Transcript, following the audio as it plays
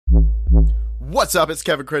What's up? It's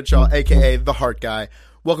Kevin Crenshaw, aka The Heart Guy.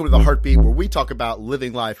 Welcome to The Heartbeat, where we talk about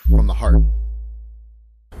living life from the heart.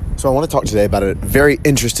 So I want to talk today about a very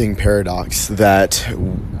interesting paradox that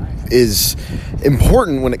is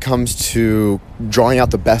important when it comes to drawing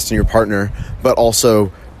out the best in your partner, but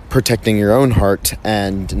also protecting your own heart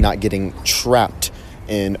and not getting trapped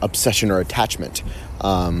in obsession or attachment.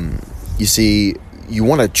 You see, you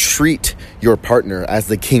want to treat your partner as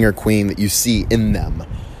the king or queen that you see in them,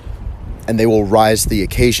 and they will rise to the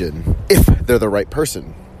occasion if they're the right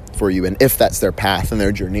person for you, and if that's their path and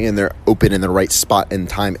their journey, and they're open in the right spot and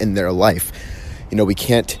time in their life. You know, we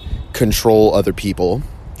can't control other people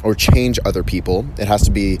or change other people. It has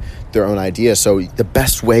to be their own idea. So the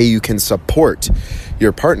best way you can support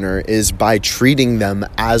your partner is by treating them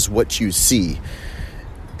as what you see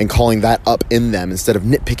and calling that up in them instead of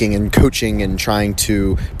nitpicking and coaching and trying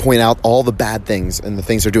to point out all the bad things and the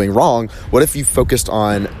things they're doing wrong. What if you focused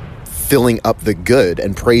on filling up the good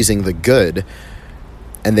and praising the good,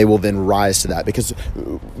 and they will then rise to that? Because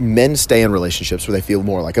men stay in relationships where they feel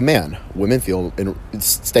more like a man. Women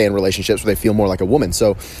stay in relationships where they feel more like a woman.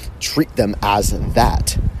 So treat them as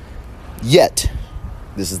that. Yet,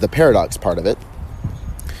 this is the paradox part of it.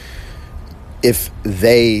 If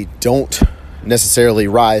they don't necessarily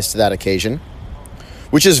rise to that occasion,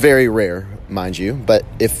 which is very rare, mind you, but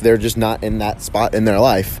if they're just not in that spot in their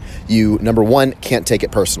life, you, number one, can't take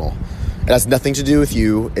it personal. It has nothing to do with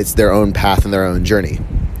you. It's their own path and their own journey.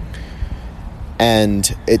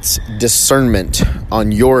 And it's discernment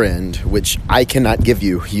on your end, which I cannot give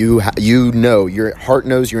you. You know, your heart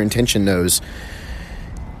knows, your intention knows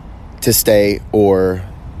to stay or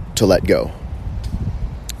to let go.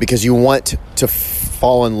 Because you want to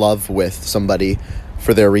fall in love with somebody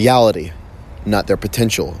for their reality, not their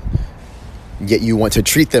potential. Yet you want to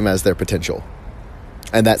treat them as their potential.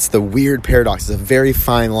 And that's the weird paradox. It's a very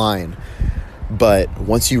fine line. But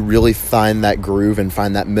once you really find that groove and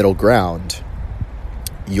find that middle ground,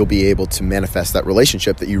 you'll be able to manifest that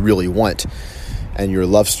relationship that you really want and your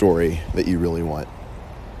love story that you really want.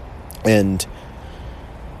 And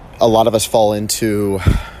a lot of us fall into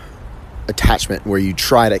attachment where you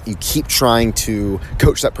keep trying to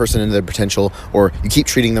coach that person into their potential, or you keep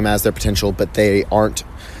treating them as their potential, but they aren't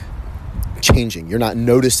changing. You're not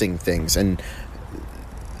noticing things, and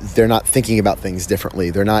they're not thinking about things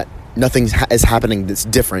differently. Nothing is happening that's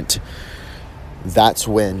different. That's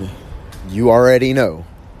when you already know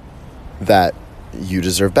that you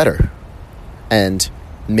deserve better. And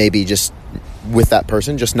maybe just with that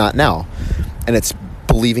person, just not now. And it's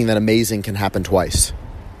believing that amazing can happen twice.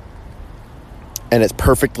 And it's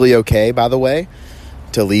perfectly okay, by the way,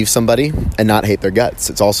 to leave somebody and not hate their guts.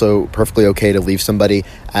 It's also perfectly okay to leave somebody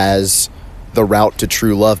as the route to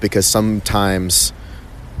true love, because sometimes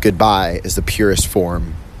goodbye is the purest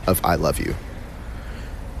form of I love you.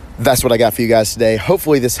 That's what I got for you guys today.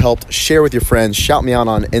 Hopefully this helped. Share with your friends. Shout me out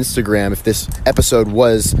on Instagram if this episode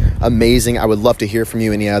was amazing. I would love to hear from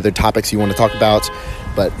you. Any other topics you want to talk about.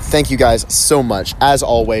 But thank you guys so much. As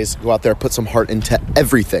always, go out there, put some heart into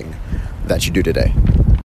everything that you do today.